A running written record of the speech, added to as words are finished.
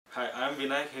I'm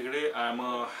Vinayak Hegde. I'm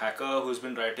a hacker who's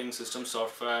been writing system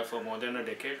software for more than a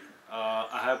decade.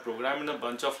 I have programmed in a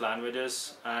bunch of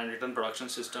languages and written production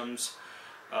systems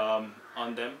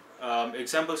on them.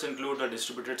 Examples include a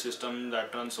distributed system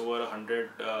that runs over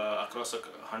 100 across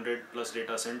 100 plus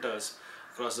data centers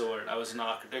across the world. I was an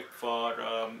architect for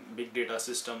big data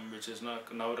system which is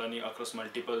now running across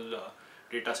multiple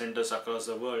data centers across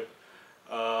the world.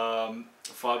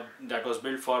 That was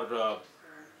built for the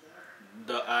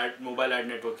mobile ad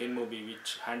network in Mobi,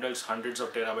 which handles hundreds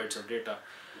of terabytes of data.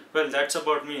 Well, that's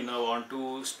about me. Now on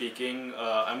to speaking.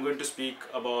 I'm going to speak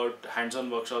about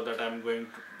hands-on workshop that I'm doing.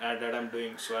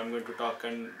 So I'm going to talk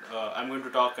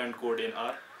and code in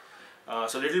R.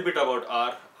 So a little bit about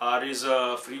R. R is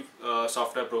a free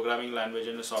software programming language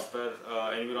and a software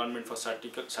environment for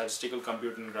statistical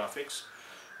computing and graphics.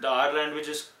 The R language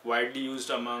is widely used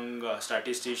among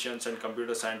statisticians and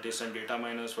computer scientists and data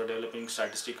miners for developing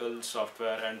statistical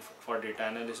software and for data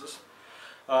analysis.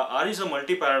 R is a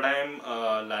multi-paradigm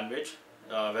language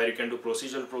where you can do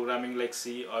procedural programming like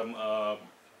C or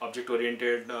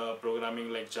object-oriented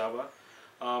programming like Java.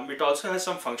 It also has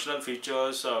some functional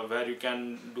features where you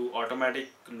can do automatic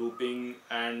looping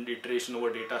and iteration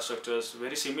over data structures,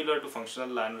 very similar to functional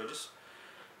languages.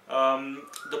 And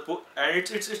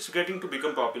it's getting to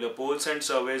become popular. Polls and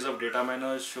surveys of data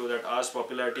miners show that R's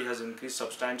popularity has increased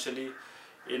substantially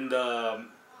in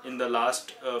the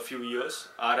last few years.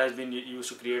 R has been used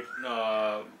to create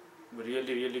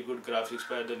really good graphics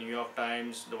by the New York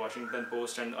Times, the Washington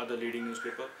Post, and other leading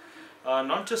newspapers.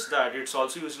 Not just that, it's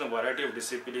also used in a variety of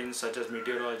disciplines such as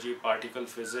meteorology, particle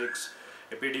physics,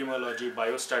 epidemiology,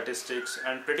 biostatistics,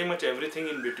 and pretty much everything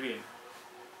in between.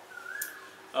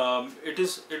 It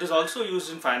is also used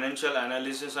in financial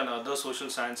analysis and other social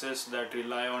sciences that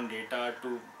rely on data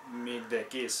to make their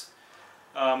case.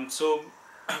 Now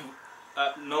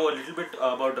a little bit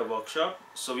about the workshop.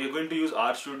 So we are going to use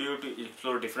RStudio to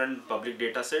explore different public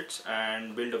data sets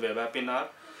and build a web app in R.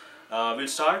 We'll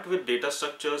start with data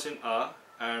structures in R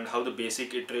and how the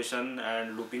basic iteration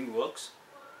and looping works.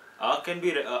 R can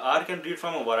read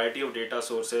from a variety of data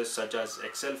sources such as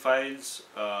Excel files,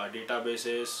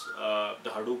 databases, the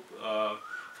Hadoop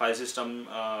file system,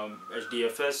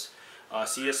 HDFS,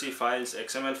 CSV files,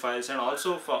 XML files, and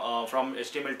also from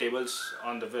HTML tables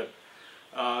on the web.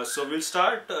 So we'll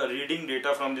start reading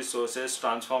data from these sources,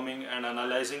 transforming and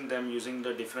analyzing them using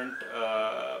the different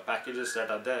packages that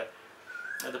are there.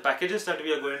 The packages that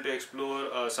we are going to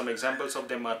explore, some examples of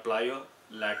them are Plier,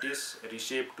 Lattice,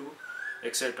 Reshape2,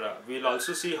 etc. We'll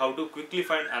also see how to quickly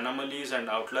find anomalies and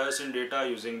outliers in data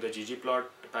using the ggplot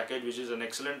package, which is an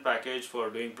excellent package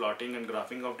for doing plotting and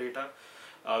graphing of data.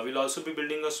 We'll also be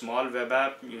building a small web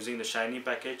app using the Shiny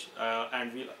package,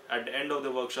 and at the end of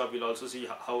the workshop we'll also see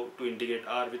how to integrate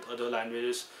R with other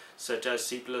languages such as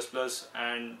C++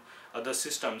 and other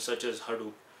systems such as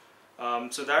Hadoop.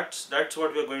 So that's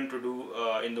what we're going to do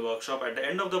in the workshop. At the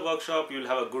end of the workshop you'll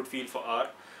have a good feel for R,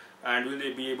 and will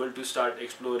be able to start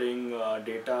exploring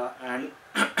data and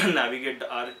navigate the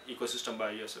R ecosystem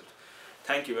by yourself.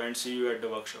 Thank you, and see you at the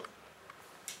workshop.